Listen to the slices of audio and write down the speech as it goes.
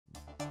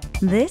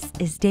This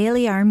is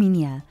Daily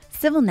Armenia,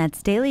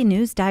 CivilNet's daily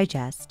news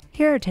digest.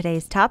 Here are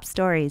today's top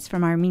stories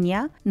from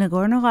Armenia,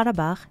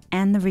 Nagorno-Karabakh,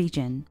 and the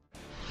region.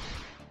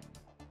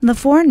 The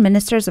foreign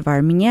ministers of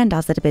Armenia and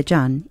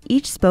Azerbaijan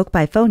each spoke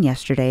by phone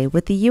yesterday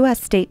with the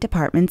U.S. State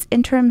Department's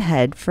interim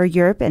head for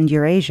Europe and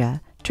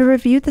Eurasia to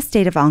review the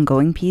state of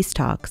ongoing peace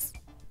talks.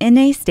 In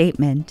a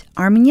statement,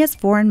 Armenia's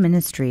foreign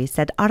ministry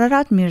said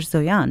Ararat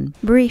Mirzoyan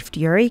briefed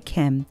Yuri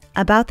Kim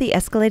about the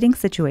escalating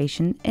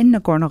situation in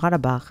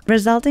Nagorno-Karabakh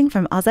resulting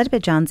from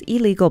Azerbaijan's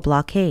illegal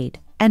blockade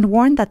and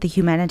warned that the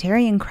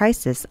humanitarian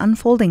crisis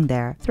unfolding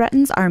there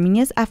threatens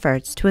Armenia's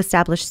efforts to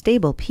establish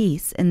stable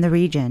peace in the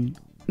region.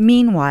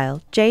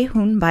 Meanwhile,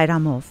 Ceyhun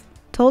Bayramov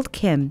told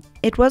Kim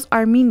it was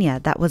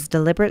Armenia that was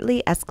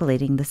deliberately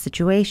escalating the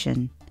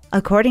situation,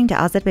 according to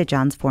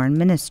Azerbaijan's foreign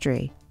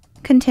ministry.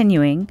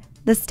 Continuing,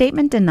 the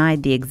statement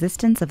denied the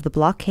existence of the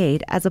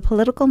blockade as a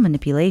political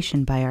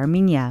manipulation by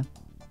Armenia.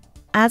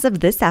 As of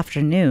this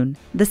afternoon,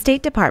 the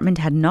State Department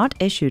had not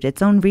issued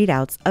its own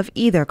readouts of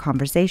either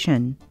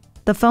conversation.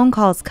 The phone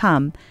calls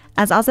come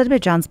as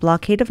Azerbaijan's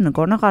blockade of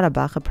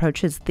Nagorno-Karabakh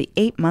approaches the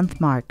 8-month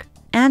mark,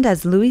 and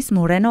as Luis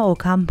Moreno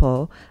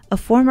Ocampo, a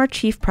former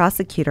chief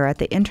prosecutor at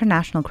the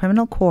International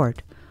Criminal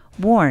Court,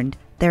 warned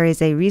there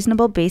is a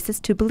reasonable basis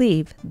to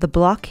believe the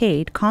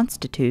blockade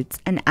constitutes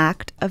an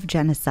act of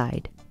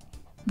genocide.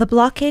 The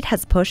blockade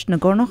has pushed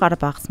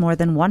Nagorno-Karabakh's more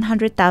than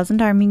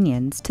 100,000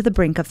 Armenians to the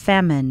brink of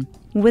famine,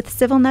 with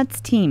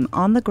CivilNet's team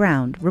on the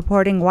ground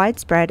reporting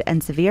widespread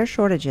and severe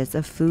shortages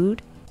of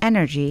food,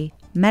 energy,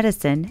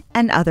 medicine,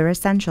 and other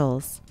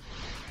essentials.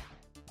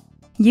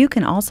 You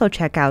can also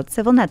check out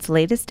CivilNet's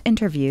latest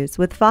interviews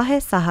with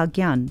Vahe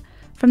Sahakyan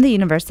from the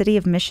University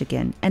of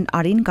Michigan and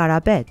Arin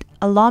Karapetyan,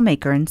 a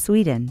lawmaker in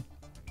Sweden.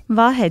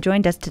 Vahe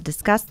joined us to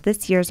discuss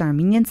this year's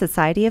Armenian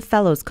Society of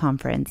Fellows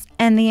Conference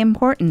and the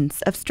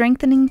importance of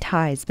strengthening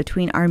ties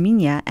between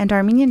Armenia and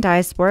Armenian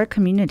diaspora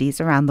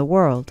communities around the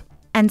world.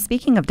 And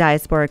speaking of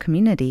diaspora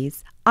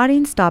communities,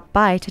 Arin stopped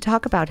by to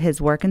talk about his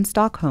work in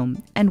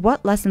Stockholm and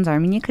what lessons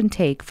Armenia can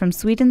take from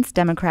Sweden's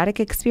democratic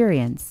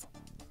experience.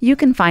 You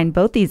can find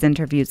both these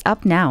interviews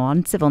up now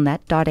on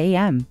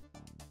civilnet.am.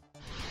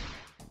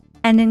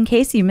 And in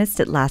case you missed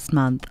it last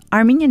month,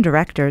 Armenian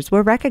directors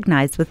were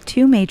recognized with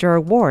 2 major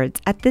awards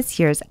at this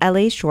year's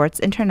LA Shorts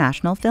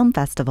International Film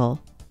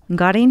Festival.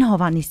 Garin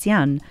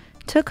Hovannisian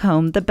took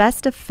home the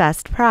Best of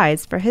Fest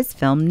prize for his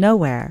film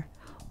Nowhere,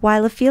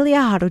 while Ophelia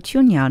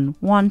Harutyunyan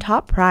won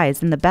top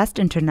prize in the Best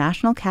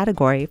International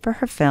category for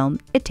her film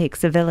It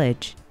Takes a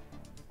Village.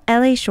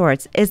 LA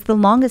Shorts is the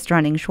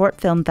longest-running short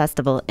film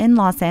festival in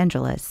Los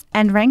Angeles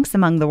and ranks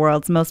among the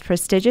world's most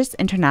prestigious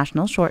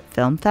international short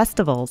film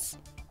festivals.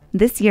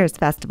 This year's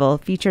festival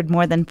featured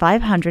more than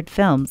 500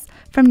 films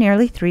from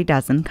nearly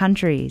 36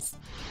 countries.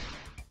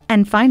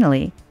 And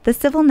finally, the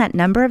CivilNet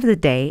number of the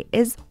day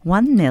is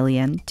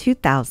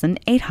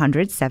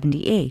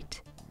 1,002,878.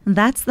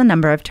 That's the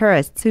number of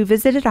tourists who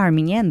visited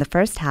Armenia in the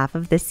first half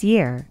of this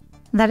year.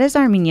 That is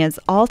Armenia's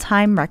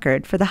all-time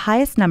record for the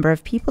highest number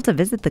of people to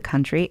visit the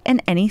country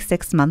in any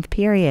 6-month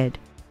period.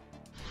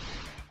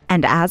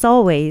 And as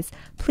always,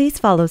 please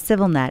follow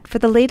CivilNet for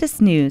the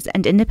latest news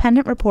and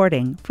independent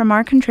reporting from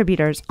our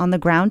contributors on the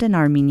ground in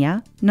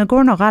Armenia,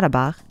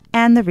 Nagorno-Karabakh,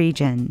 and the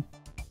region.